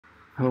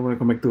Hello,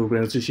 welcome back to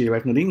Grand Sushi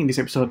Live Noding. In this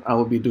episode, I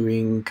will be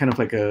doing kind of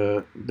like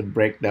the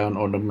breakdown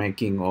or the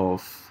making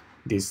of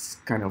this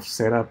kind of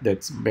setup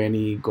that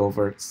Benny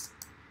Govertz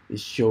is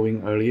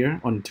showing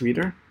earlier on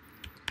Twitter.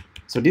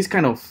 So this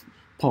kind of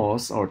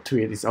post or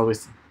tweet is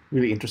always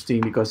really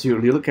interesting because you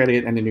look at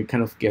it and then you're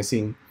kind of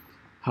guessing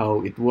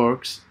how it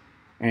works.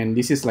 And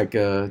this is like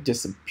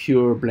just a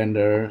pure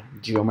Blender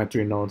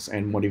geometry nodes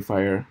and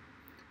modifier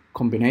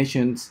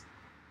combinations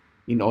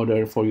in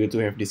order for you to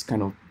have this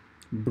kind of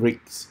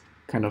bricks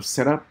kind of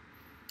setup.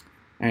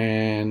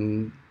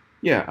 And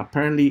yeah,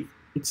 apparently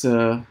it's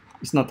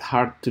not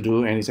hard to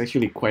do, and it's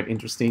actually quite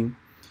interesting.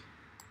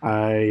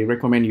 I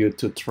recommend you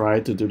to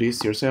try to do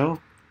this yourself.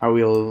 I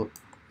will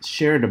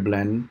share the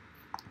blend.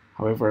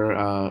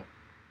 However,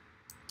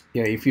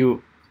 yeah, if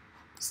you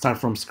start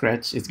from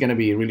scratch, it's gonna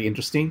be really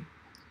interesting.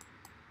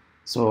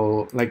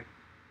 So like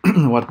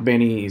what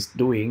Benny is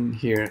doing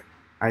here,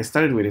 I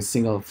started with a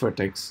single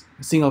vertex.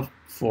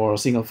 For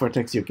single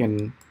vertex, you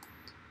can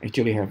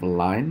actually have a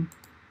line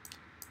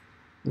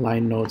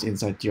nodes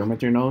inside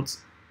geometry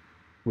nodes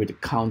with a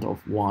count of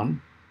 1.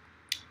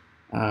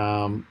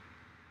 And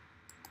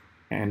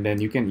then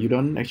you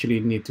don't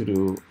actually need to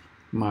do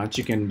much.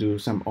 You can do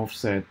some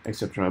offset,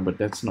 etc., but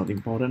that's not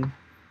important.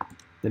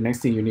 The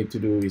next thing you need to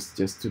do is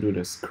just to do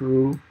the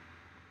screw.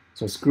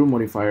 So Screw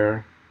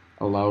Modifier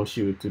allows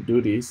you to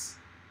do this.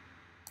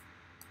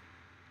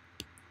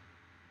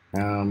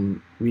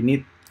 We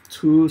need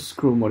 2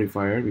 Screw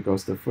Modifier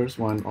because the first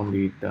one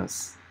only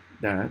does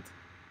that,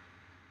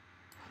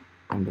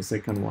 and the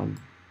second one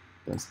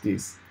does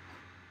this.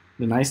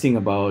 The nice thing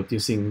about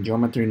using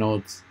geometry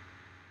nodes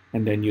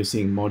and then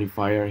using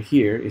modifier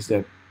here is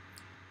that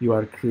you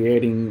are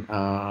creating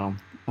a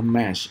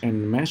mesh,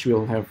 and the mesh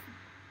will have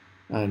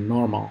a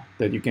normal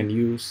that you can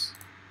use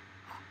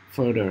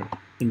further.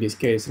 In this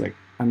case, like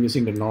I'm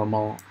using the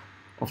normal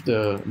of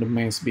the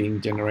mesh being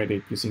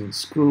generated using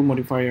Screw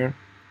Modifier,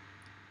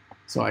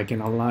 so I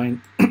can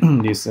align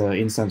this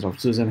instance of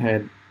Susan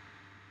head.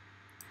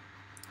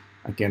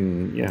 I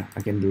can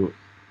do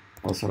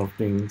all sort of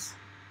things,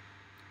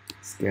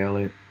 scale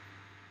it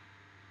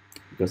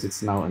because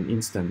it's now an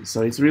instance.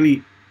 So it's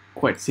really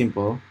quite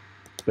simple,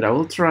 but I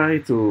will try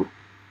to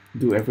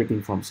do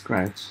everything from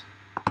scratch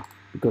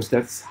because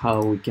that's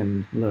how we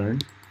can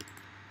learn.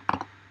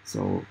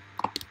 So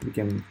we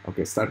can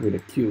start with a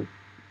cube,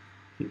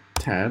 hit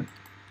tab,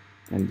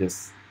 and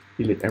just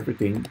delete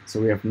everything.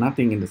 So we have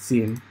nothing in the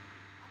scene,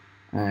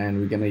 and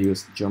we're gonna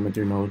use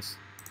geometry nodes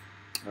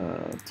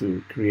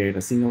to create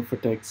a single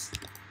vertex.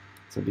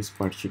 So this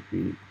part should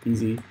be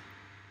easy.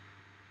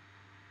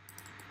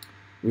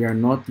 We are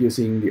not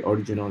using the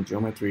original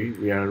geometry,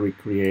 we are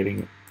recreating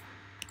it.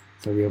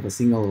 So we have a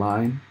single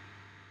line.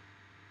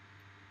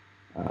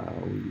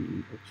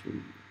 We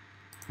actually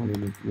only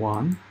need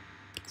 1,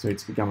 so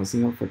it's become a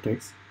single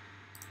vertex.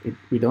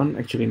 We don't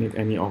actually need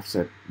any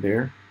offset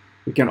there.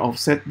 We can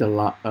offset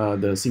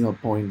the single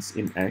points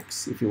in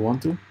X if you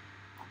want to.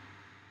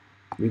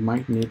 We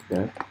might need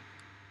that.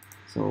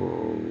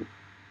 So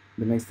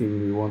the next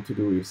thing we want to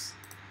do is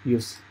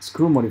use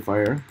Screw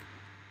Modifier.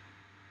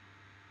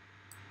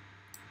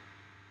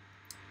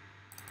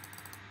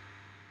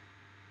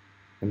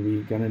 And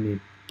we're gonna need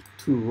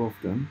 2 of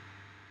them.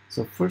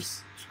 So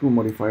first, Screw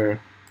Modifier,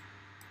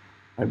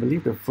 I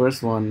believe the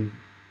first one,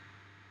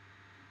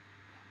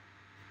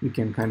 we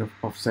can kind of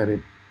offset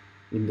it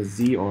in the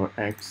Z or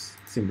X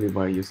simply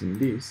by using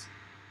this.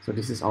 So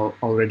this is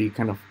already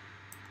kind of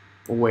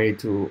a way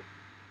to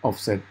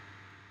offset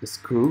the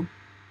screw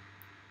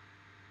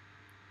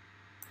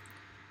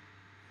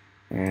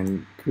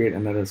and create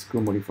another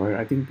Screw Modifier.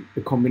 I think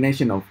the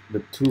combination of the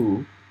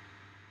 2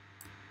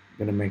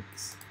 gonna make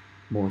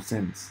more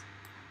sense.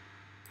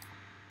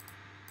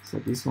 So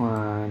this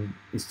one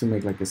is to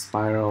make like a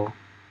spiral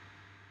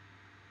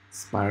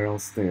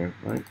stair,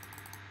 right?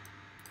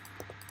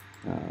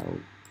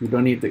 We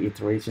don't need the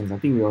iterations. I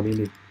think we only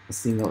need a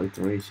single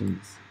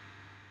iterations.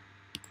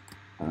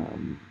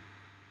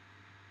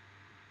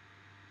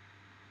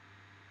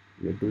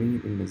 We're doing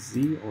it in the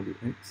Z or the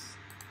X.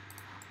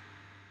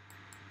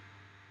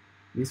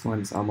 This one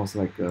is almost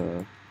like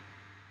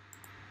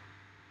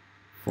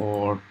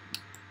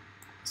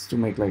it's to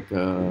make like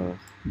a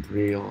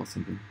drill or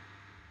something.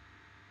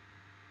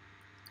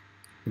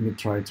 Let me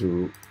try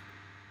to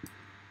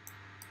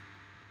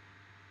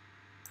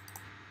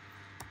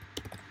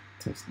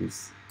test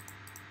this.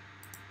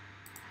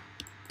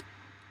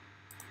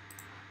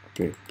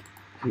 Okay,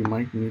 we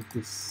might need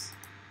this.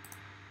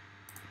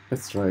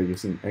 Let's try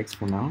using X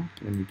for now,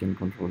 and we can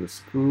control the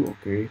screw.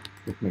 Okay,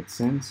 that makes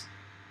sense.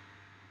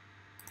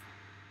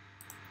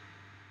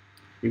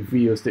 If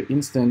we use the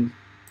instant,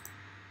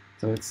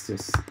 so let's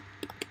just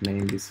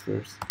name this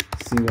first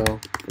single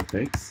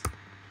vertex.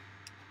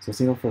 So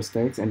single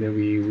vertex, and then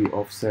we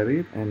offset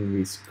it and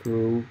we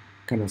screw,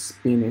 kind of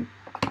spin it.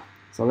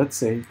 So let's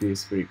save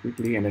this very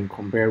quickly and then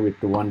compare with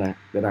the one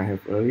that I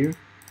have earlier.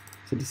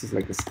 So this is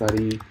like a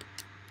study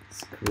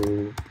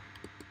screw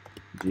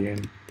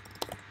gen.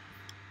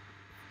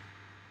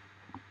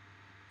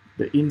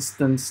 The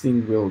instance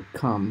thing will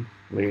come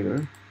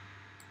later.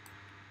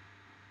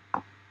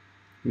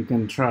 We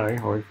can try,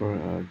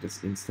 however,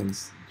 just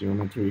instance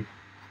geometry.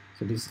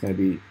 So this is going to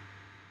be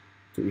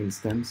to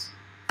instance,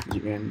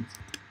 gn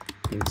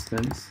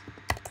instance,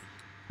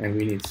 and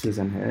we need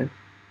Susan head.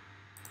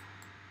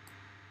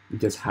 You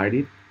just hide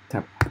it,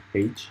 tap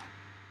H.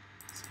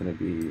 It's going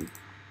to be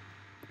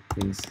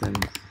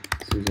instance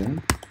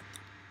Susan.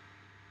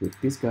 With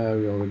this guy,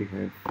 we already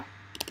have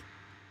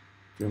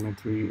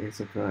geometry,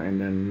 etc. And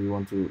then we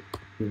want to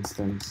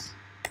instance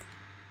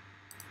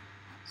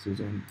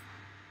Susan.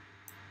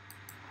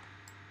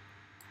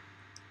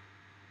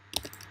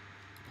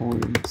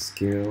 Point,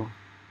 scale.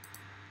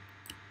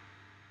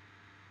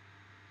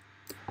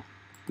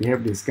 We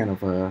have this kind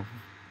of a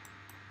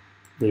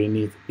very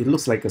neat, it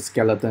looks like a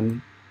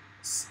skeleton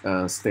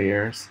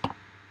stairs.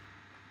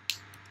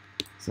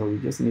 So we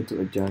just need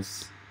to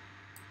adjust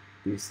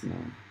this now.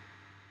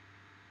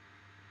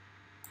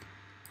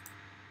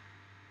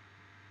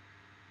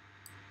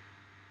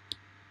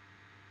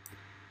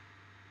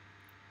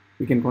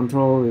 We can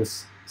control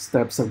this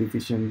step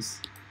subdivisions.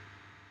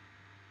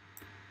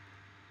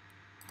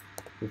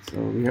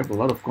 So we have a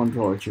lot of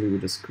control actually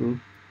with the screw.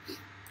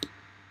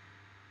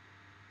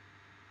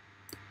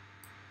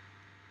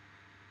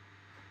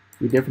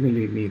 We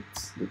definitely need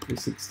the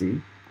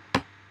 360.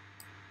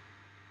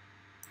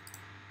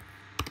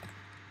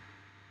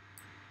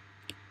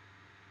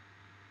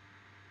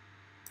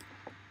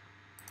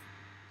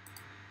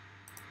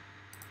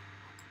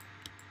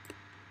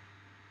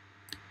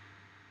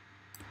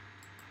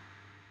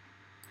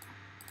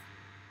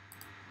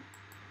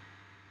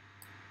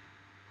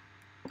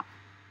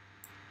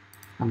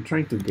 I'm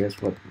trying to guess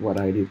what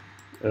I did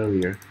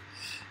earlier,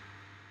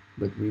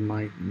 but we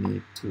might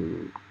need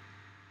to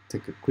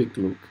take a quick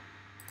look.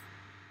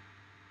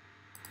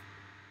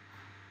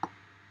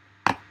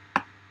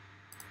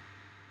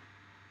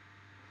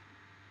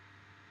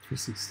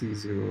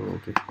 $360,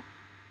 okay.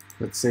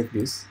 Let's save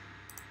this.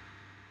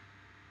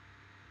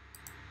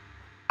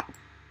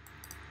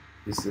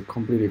 This is a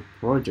completed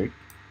project.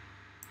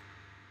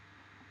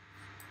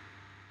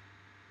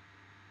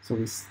 So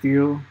we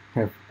still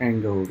have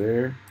angle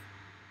there,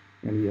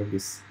 and we have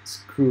this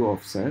screw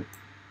offset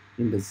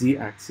in the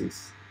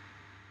z-axis.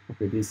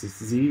 Okay, this is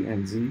z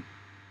and z,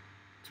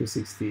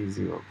 360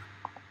 0.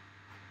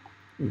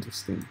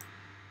 Interesting.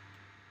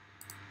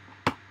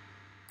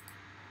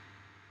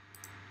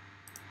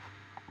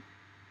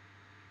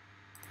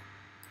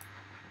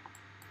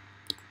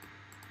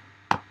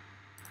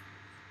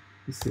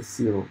 This is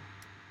 0.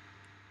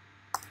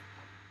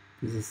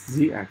 This is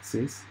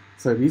z-axis.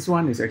 So this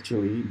one is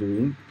actually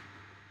doing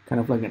kind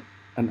of like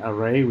an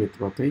array with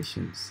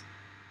rotations.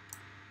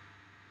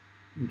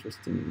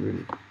 Interesting,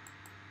 really.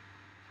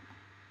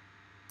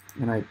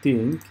 And I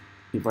think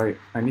if I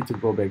need to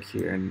go back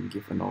here and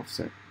give an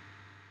offset.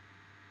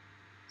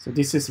 So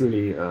this is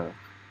really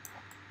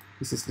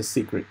this is the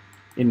secret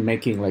in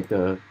making like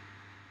the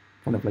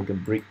kind of like a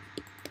brick.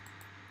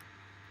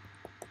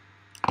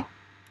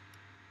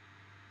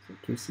 So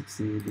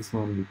 360, this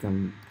one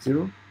become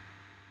 0.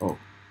 Oh.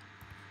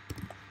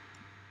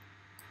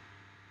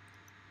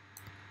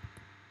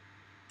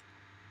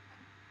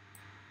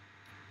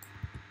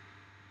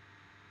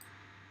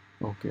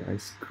 Okay, I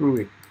screw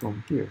it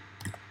from here.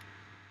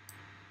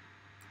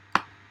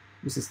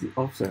 This is the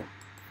offset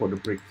for the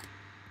brick.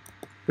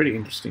 Pretty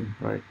interesting,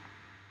 right?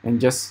 And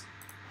just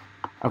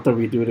after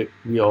we do it,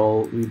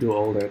 we do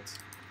all that.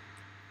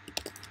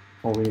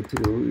 All we need to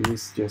do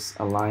is just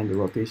align the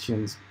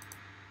rotations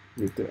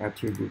with the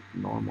attribute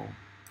normal.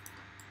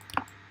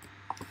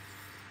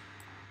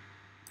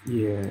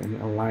 Yeah,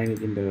 and align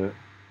it in the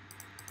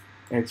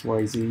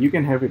XYZ. You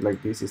can have it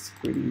like this. It's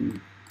pretty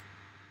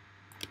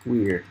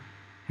weird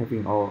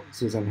having all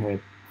Susan head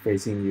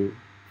facing you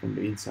from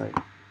the inside.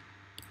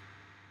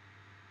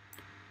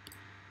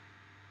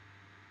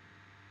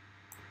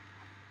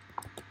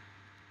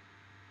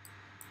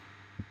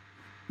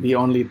 The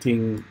only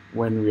thing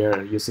when we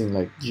are using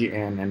like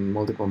GN and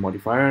multiple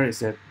modifier is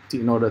that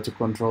in order to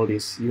control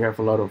this, you have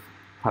a lot of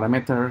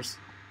parameters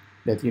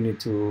that you need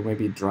to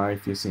maybe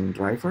drive using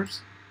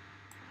drivers.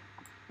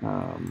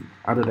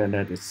 Other than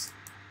that,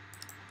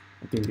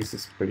 I think this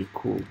is pretty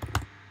cool.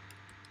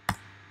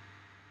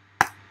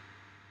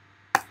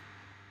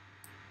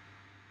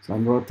 So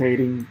I'm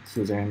rotating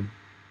Susan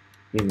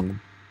in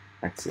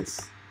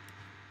axis.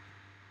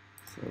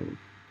 So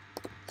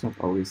it's not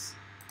always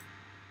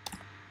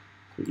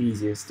the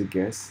easiest to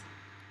guess.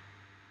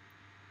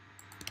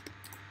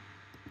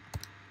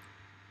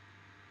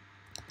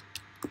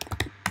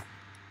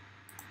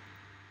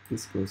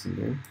 This goes in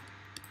there.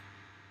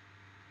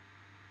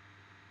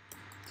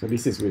 So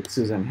this is with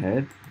Susan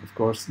head, of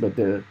course, but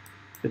the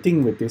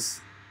thing with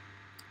this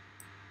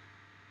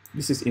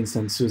is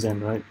instant Susan,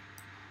 right?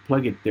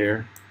 Plug it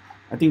there.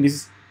 I think this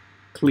is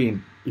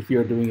clean. If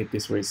you're doing it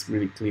this way, it's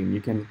really clean. You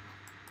can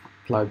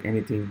plug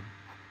anything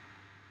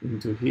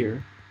into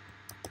here.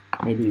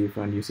 Maybe if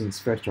I'm using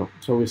Square Chalk.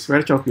 So with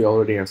Square Chalk, we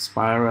already have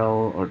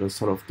spiral or those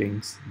sort of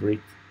things, brick.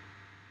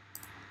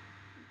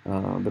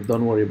 But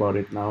don't worry about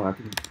it now. I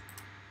think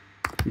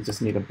You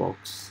just need a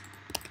box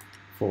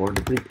for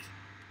the brick.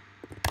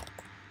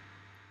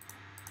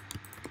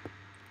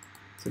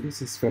 So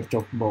this is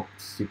Fairchok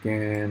box. You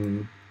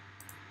can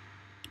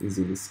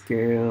easily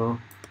scale,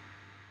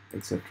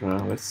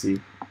 etc. Let's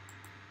see.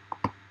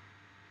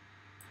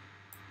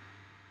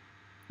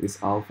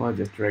 This alpha,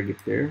 just drag it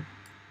there.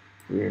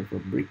 We have a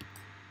brick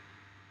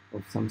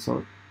of some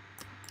sort.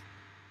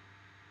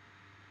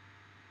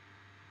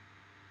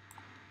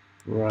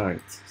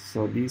 Right,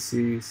 so this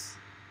is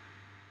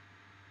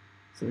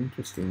so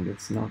interesting.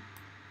 It's not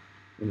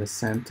in the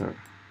center.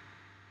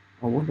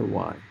 I wonder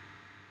why.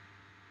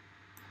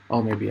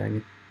 Oh, maybe I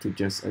need to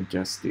just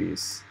adjust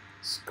this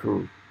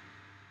screw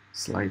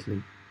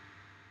slightly.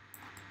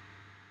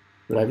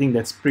 But I think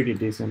that's pretty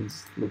decent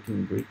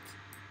looking brick.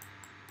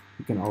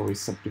 You can always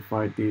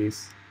subdivide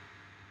this,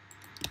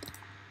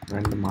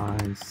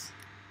 randomize,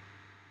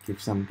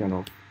 give some kind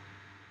of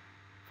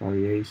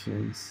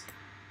variations.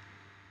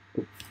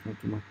 Oops,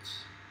 not too much.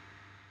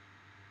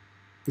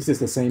 This is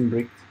the same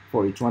brick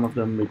for each one of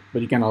them,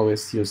 but you can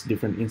always use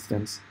different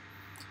instance.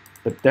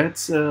 But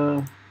that's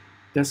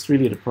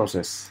really the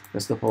process.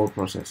 That's the whole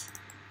process.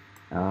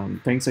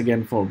 Thanks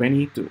again for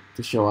Benny to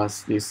show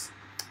us this.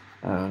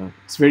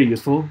 It's very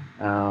useful.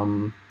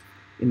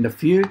 In the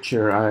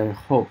future, I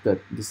hope that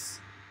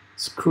this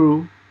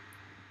screw,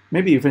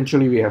 maybe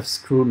eventually we have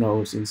screw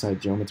nodes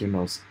inside geometry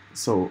nodes,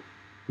 so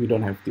we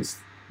don't have this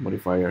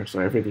modifier, so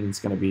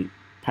everything's gonna be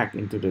packed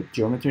into the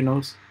geometry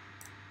nodes.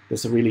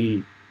 That's a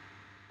really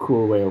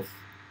cool way of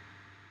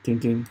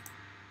thinking.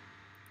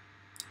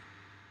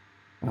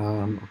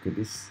 Okay,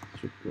 this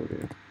should go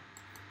there.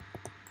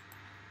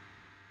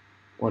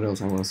 What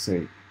else I want to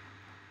say?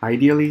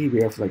 Ideally,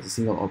 we have like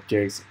single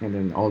objects and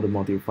then all the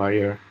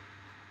modifier,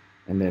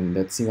 and then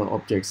that single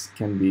objects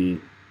can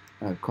be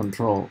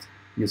controlled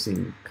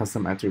using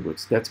custom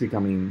attributes. That's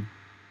becoming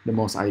the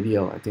most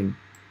ideal, I think.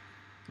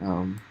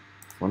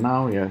 For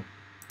now, yeah,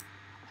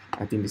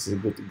 I think this is a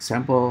good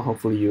example.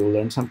 Hopefully you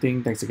learned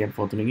something. Thanks again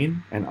for tuning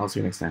in, and I'll see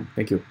you next time.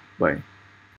 Thank you. Bye.